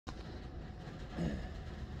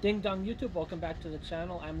Ding dong YouTube, welcome back to the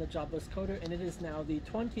channel. I'm the Jobless Coder, and it is now the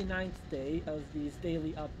 29th day of these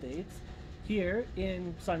daily updates here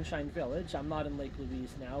in Sunshine Village. I'm not in Lake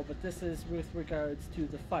Louise now, but this is with regards to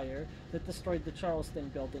the fire that destroyed the Charleston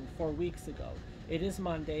building 4 weeks ago. It is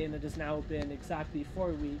Monday, and it has now been exactly 4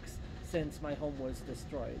 weeks since my home was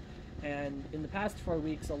destroyed. And in the past 4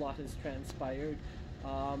 weeks, a lot has transpired.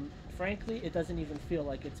 Frankly, it doesn't even feel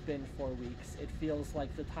like it's been 4 weeks. It feels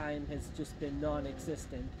like the time has just been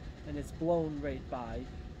non-existent and it's blown right by,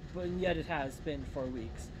 but yet it has been 4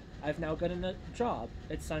 weeks. I've now gotten a job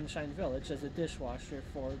at Sunshine Village as a dishwasher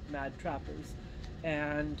for Mad Trappers,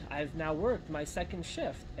 and I've now worked my second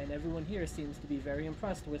shift, and everyone here seems to be very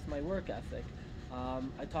impressed with my work ethic.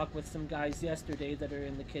 I talked with some guys yesterday that are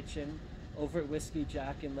in the kitchen over at Whiskey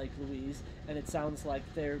Jack in Lake Louise, and it sounds like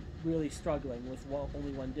they're really struggling with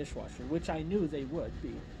only one dishwasher, which I knew they would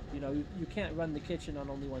be. You know, you can't run the kitchen on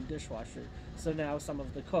only one dishwasher. So now some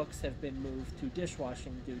of the cooks have been moved to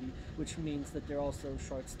dishwashing duty, which means that they're also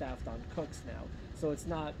short-staffed on cooks now. So it's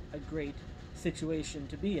not a great situation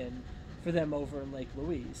to be in for them over in Lake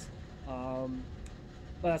Louise. But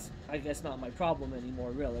that's, I guess, not my problem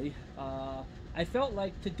anymore, really. I felt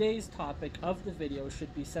like today's topic of the video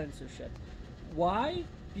should be censorship. Why?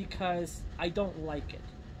 Because I don't like it.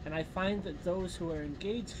 And I find that those who are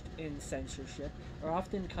engaged in censorship are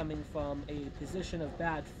often coming from a position of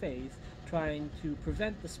bad faith, trying to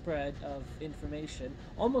prevent the spread of information,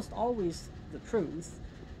 almost always the truth,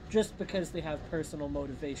 just because they have personal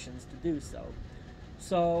motivations to do so.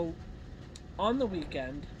 So, on the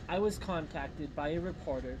weekend, I was contacted by a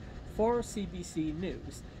reporter for CBC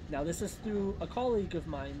News. Now, this is through a colleague of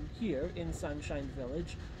mine here in Sunshine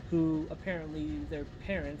Village, who apparently their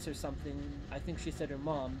parents or something, I think she said her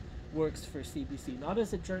mom, works for CBC, not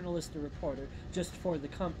as a journalist or reporter, just for the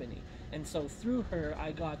company. And so through her,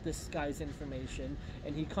 I got this guy's information,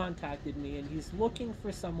 and he contacted me, and he's looking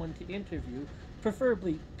for someone to interview,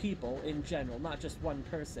 preferably people in general, not just one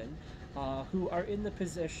person, who are in the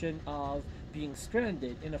position of being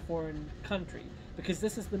stranded in a foreign country. Because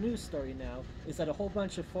this is the news story now, is that a whole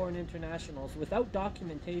bunch of foreign internationals without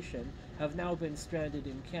documentation have now been stranded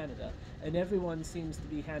in Canada, and everyone seems to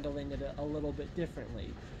be handling it a little bit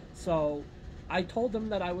differently. So I told them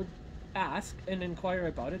that I would ask and inquire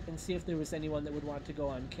about it and see if there was anyone that would want to go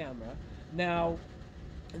on camera. Now,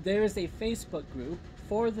 there is a Facebook group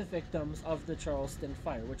for the victims of the Charleston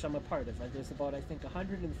fire, which I'm a part of. There's about, I think,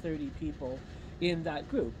 130 people in that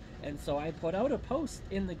group. And so I put out a post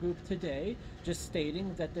in the group today just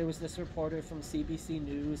stating that there was this reporter from CBC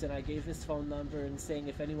News, and I gave his phone number and saying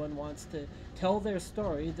if anyone wants to tell their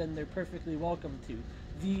story, then they're perfectly welcome to.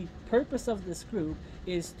 The purpose of this group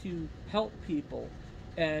is to help people,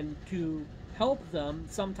 and to help them,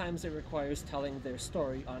 sometimes it requires telling their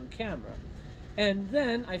story on camera. And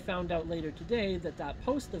then I found out later today that that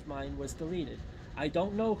post of mine was deleted. I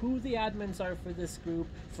don't know who the admins are for this group.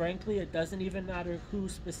 Frankly, it doesn't even matter who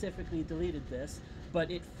specifically deleted this,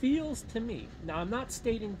 but it feels to me, now I'm not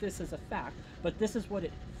stating this as a fact, but this is what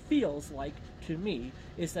it feels like to me,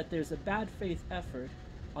 is that there's a bad faith effort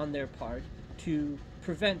on their part to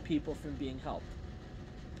prevent people from being helped.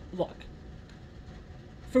 Look,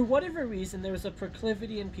 for whatever reason, there's a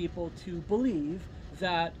proclivity in people to believe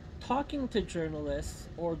that talking to journalists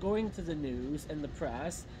or going to the news and the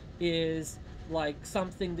press is like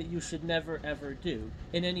something that you should never ever do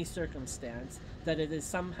in any circumstance, that it is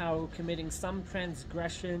somehow committing some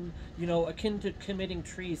transgression, you know, akin to committing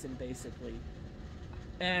treason, basically.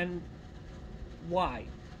 And why?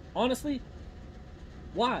 Honestly,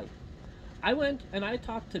 why? I went and I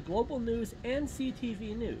talked to Global News and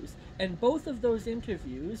CTV News, and both of those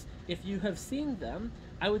interviews, if you have seen them,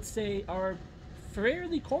 I would say are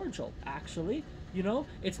fairly cordial, actually. You know,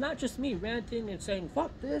 it's not just me ranting and saying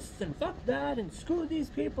fuck this and fuck that and screw these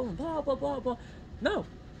people and blah blah blah blah. No,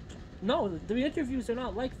 the interviews are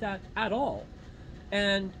not like that at all.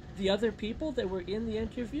 And the other people that were in the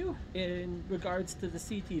interview, in regards to the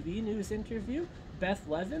CTV News interview, Beth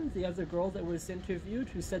Levin, the other girl that was interviewed,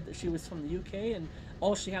 who said that she was from the UK and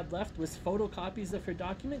all she had left was photocopies of her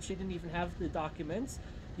documents. She didn't even have the documents.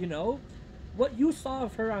 You know, what you saw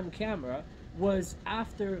of her on camera was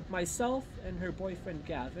after myself and her boyfriend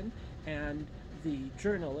Gavin and the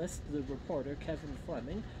journalist, the reporter Kevin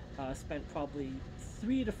Fleming, spent probably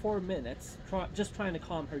 3 to 4 minutes just trying to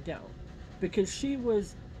calm her down, because she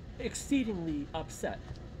was exceedingly upset,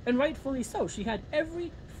 and rightfully so. She had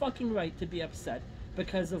every fucking right to be upset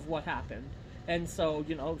because of what happened. And so,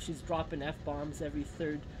 you know, she's dropping F-bombs every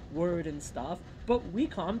third word and stuff, but we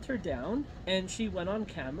calmed her down, and she went on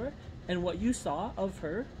camera, And what you saw of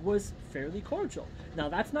her was fairly cordial. Now,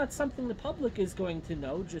 that's not something the public is going to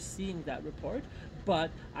know just seeing that report,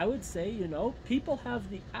 but I would say, you know, people have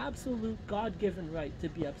the absolute God-given right to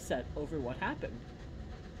be upset over what happened.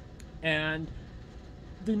 And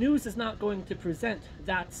the news is not going to present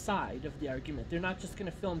that side of the argument. They're not just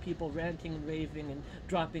going to film people ranting and raving and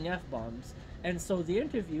dropping F-bombs. And so the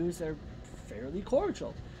interviews are fairly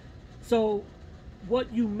cordial. So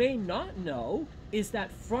what you may not know is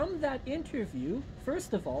that from that interview,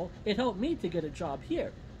 first of all, it helped me to get a job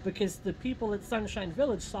here, because the people at Sunshine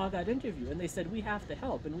Village saw that interview and they said, we have to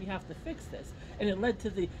help and we have to fix this. And it led to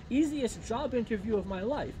the easiest job interview of my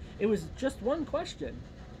life. It was just one question.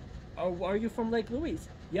 Are you from Lake Louise?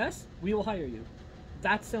 Yes, we will hire you.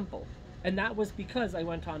 That's simple. And that was because I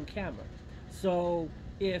went on camera. So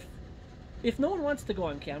if no one wants to go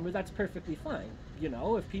on camera, that's perfectly fine. You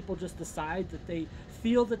know, if people just decide that they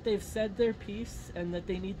feel that they've said their piece and that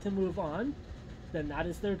they need to move on, then that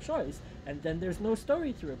is their choice. And then there's no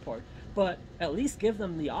story to report. But at least give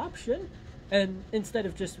them the option. And instead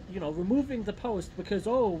of just, you know, removing the post because,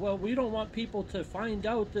 oh, well, we don't want people to find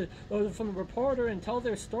out from the reporter and tell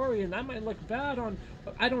their story, and that might look bad on,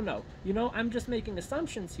 I don't know. You know, I'm just making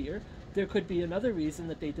assumptions here. There could be another reason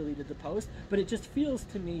that they deleted the post, but it just feels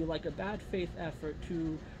to me like a bad faith effort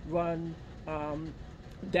to run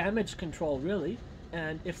damage control, really.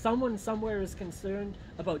 And if someone somewhere is concerned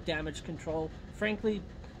about damage control, frankly,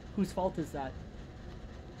 whose fault is that?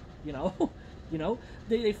 You know? You know,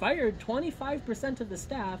 they fired 25% of the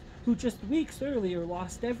staff who just weeks earlier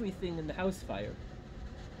lost everything in the house fire.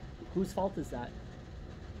 Whose fault is that?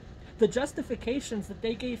 The justifications that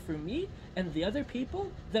they gave for me and the other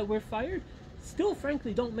people that were fired still,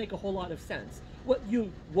 frankly, don't make a whole lot of sense. What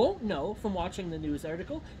you won't know from watching the news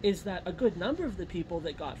article is that a good number of the people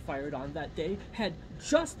that got fired on that day had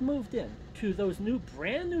just moved in to those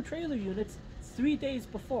brand new trailer units 3 days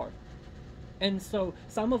before. And so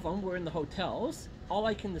some of them were in the hotels. All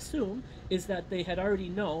I can assume is that they had already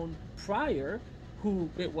known prior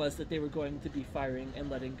who it was that they were going to be firing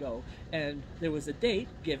and letting go. And there was a date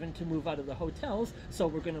given to move out of the hotels, so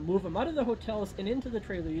we're going to move them out of the hotels and into the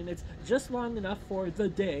trailer units just long enough for the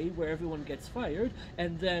day where everyone gets fired,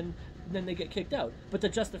 and then they get kicked out. But the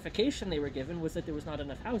justification they were given was that there was not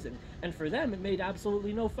enough housing. And for them, it made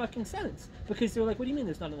absolutely no fucking sense. Because they were like, what do you mean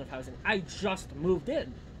there's not enough housing? I just moved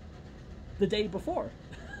in the day before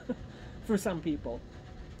for some people.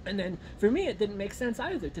 And then for me, it didn't make sense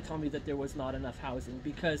either to tell me that there was not enough housing,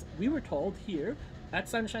 because we were told here at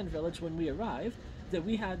Sunshine Village when we arrived that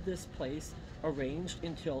we had this place arranged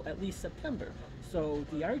until at least September. So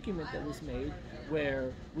the argument that was made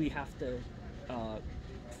where we have to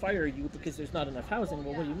fire you because there's not enough housing,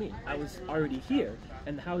 well, what do you mean? I was already here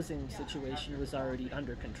and the housing situation was already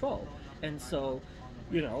under control. And so,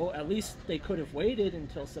 you know, at least they could have waited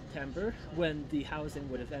until September when the housing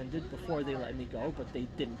would have ended before they let me go, but they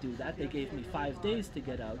didn't do that. They gave me 5 days to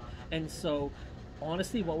get out. And so,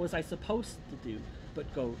 honestly, what was I supposed to do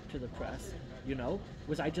but go to the press? You know,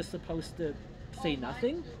 was I just supposed to say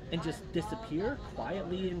nothing and just disappear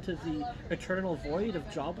quietly into the eternal void of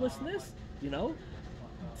joblessness? You know,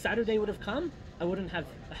 Saturday would have come, I wouldn't have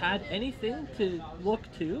had anything to look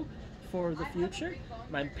to for the future.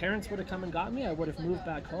 My parents would have come and got me. I would have moved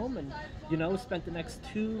back home and, you know, spent the next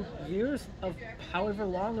 2 years of however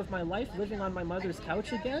long of my life living on my mother's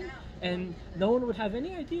couch again, and no one would have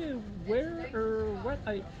any idea where or what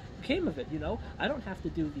I came of it, you know. I don't have to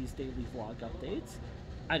do these daily vlog updates.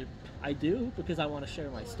 I do because I want to share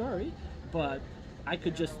my story, but I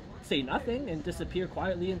could just say nothing and disappear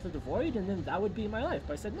quietly into the void, and then that would be my life.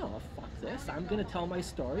 But I said, no, fuck this. I'm going to tell my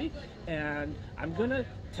story, and I'm going to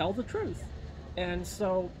tell the truth. And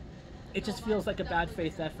so it just feels like a bad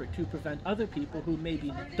faith effort to prevent other people who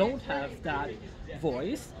maybe don't have that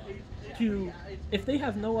voice to, if they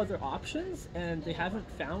have no other options and they haven't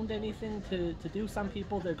found anything to do. Some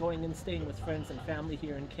people, they're going and staying with friends and family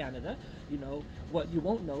here in Canada. You know, what you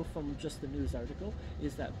won't know from just the news article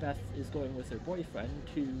is that Beth is going with her boyfriend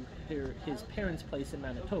to his parents' place in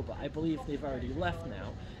Manitoba. I believe they've already left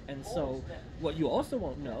now. And so what you also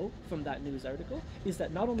won't know from that news article is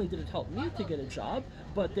that not only did it help me to get a job,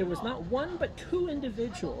 but there was not one but two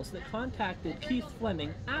individuals that contacted Keith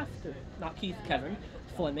Fleming after, not Keith, Kevin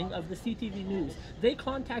Fleming of the CTV News. They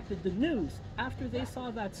contacted the news after they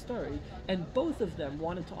saw that story, and both of them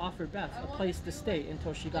wanted to offer Beth a place to stay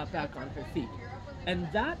until she got back on her feet.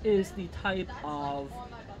 And that is the type of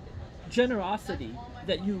generosity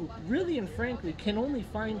that you really and frankly can only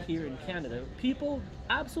find here in Canada. People,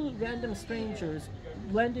 absolute random strangers,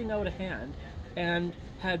 lending out a hand And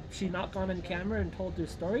had she not gone on camera and told her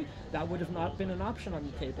story, that would have not been an option on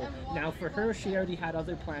the table. Now for her, she already had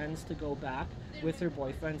other plans to go back with her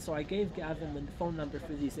boyfriend, so I gave Gavin the phone number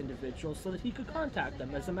for these individuals so that he could contact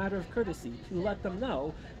them as a matter of courtesy to let them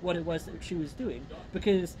know what it was that she was doing.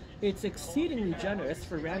 Because it's exceedingly generous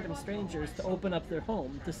for random strangers to open up their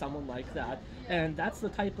home to someone like that. And that's the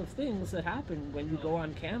type of things that happen when you go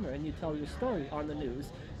on camera and you tell your story on the news.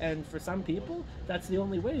 And for some people, that's the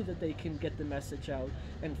only way that they can get the message out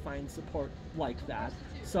and find support like that.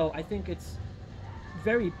 So I think it's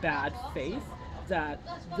very bad faith that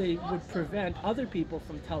they would prevent other people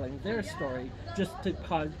from telling their story just to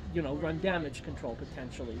cause, run damage control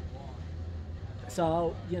potentially.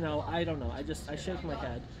 So, I don't know. I shake my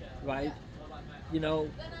head, right?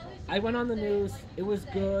 I went on the news. It was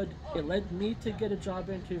good. It led me to get a job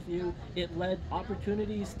interview. It led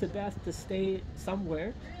opportunities to Beth to stay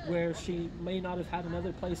somewhere where she may not have had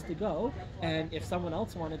another place to go. And if someone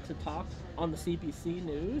else wanted to talk on the CBC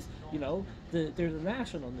News, they're the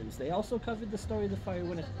national news. They also covered the story of the fire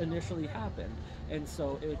when it initially happened. And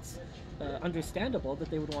so it's understandable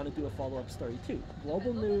that they would want to do a follow-up story too.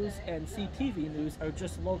 Global News and CTV News are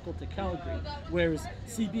just local to Calgary, whereas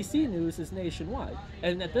CBC News is nationwide.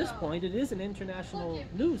 And at this point, it is an international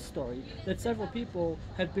news story that several people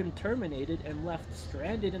have been terminated and left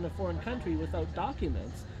stranded in a foreign country without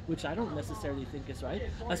documents, which I don't necessarily think is right,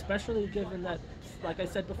 especially given that, like I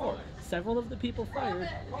said before, several of the people fired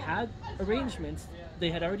had arrangements.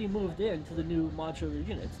 They had already moved into the new modular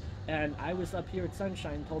units. And I was up here at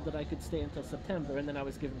Sunshine told that I could stay until September, and then I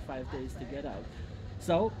was given 5 days to get out.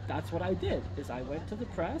 So that's what I did, is I went to the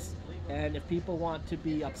press, and if people want to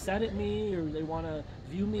be upset at me or they want to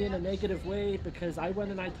view me in a negative way because I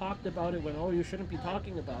went and I talked about it when, oh, you shouldn't be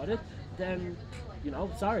talking about it, then,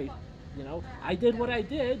 sorry. I did what I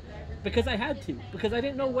did because I had to, because I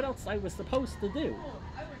didn't know what else I was supposed to do.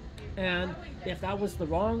 And if that was the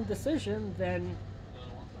wrong decision, then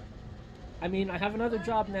I have another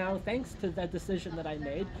job now thanks to that decision that I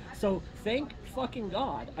made. So thank fucking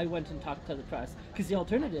God I went and talked to the press. Because the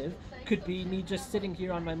alternative could be me just sitting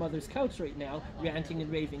here on my mother's couch right now, ranting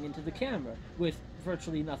and raving into the camera with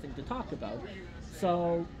virtually nothing to talk about.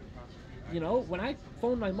 So, when I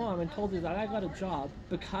phoned my mom and told her that I got a job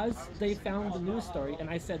because they found the news story, and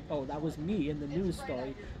I said, oh, that was me in the news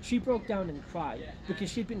story, she broke down and cried because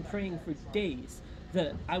she'd been praying for days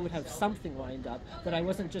that I would have something lined up, that I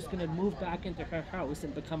wasn't just going to move back into her house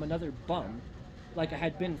and become another bum like I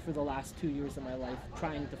had been for the last 2 years of my life,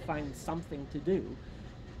 trying to find something to do.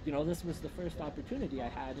 This was the first opportunity I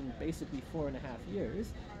had in basically 4.5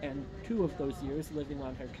 years, and 2 of those years living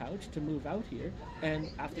on her couch to move out here. And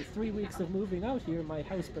after 3 weeks of moving out here, my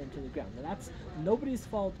house burned to the ground. Now that's nobody's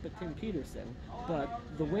fault but Tim Peterson, but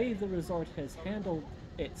the way the resort has handled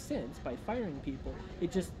it since, by firing people,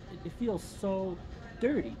 it feels so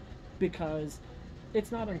dirty, because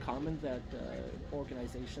it's not uncommon that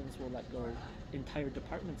organizations will let go entire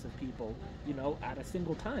departments of people, at a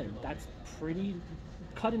single time. That's pretty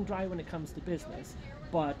cut and dry when it comes to business.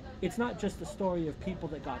 But it's not just a story of people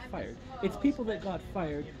that got fired. It's people that got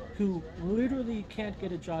fired who literally can't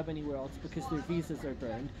get a job anywhere else because their visas are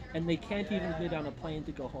burned, and they can't even get on a plane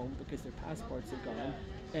to go home because their passports are gone,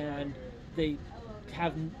 and they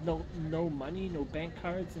have no money, no bank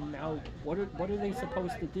cards, and now what are they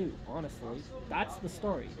supposed to do? Honestly, that's the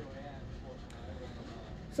story.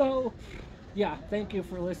 So, yeah, thank you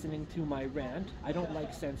for listening to my rant. I don't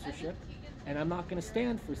like censorship, and I'm not going to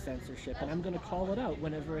stand for censorship, and I'm going to call it out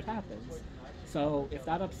whenever it happens. So if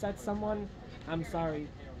that upsets someone, I'm sorry.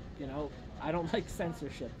 I don't like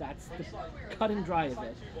censorship. That's the cut and dry of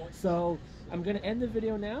it. So I'm going to end the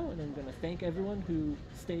video now, and I'm going to thank everyone who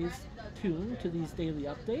stays tuned to these daily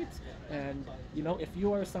updates. And, if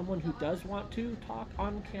you are someone who does want to talk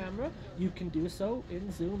on camera, you can do so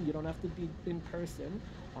in Zoom. You don't have to be in person.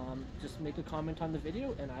 Just make a comment on the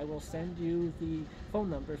video, and I will send you the phone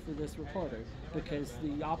number for this reporter, because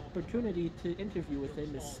the opportunity to interview with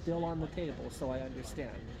him is still on the table, so I understand.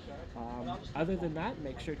 Other than that,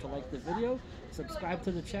 make sure to like the video, subscribe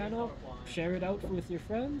to the channel, share it out with your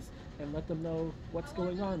friends, and let them know what's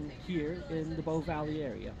going on here in the Bow Valley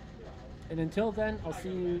area. And until then, I'll see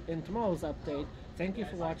you in tomorrow's update. Thank you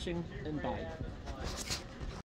for watching, and bye.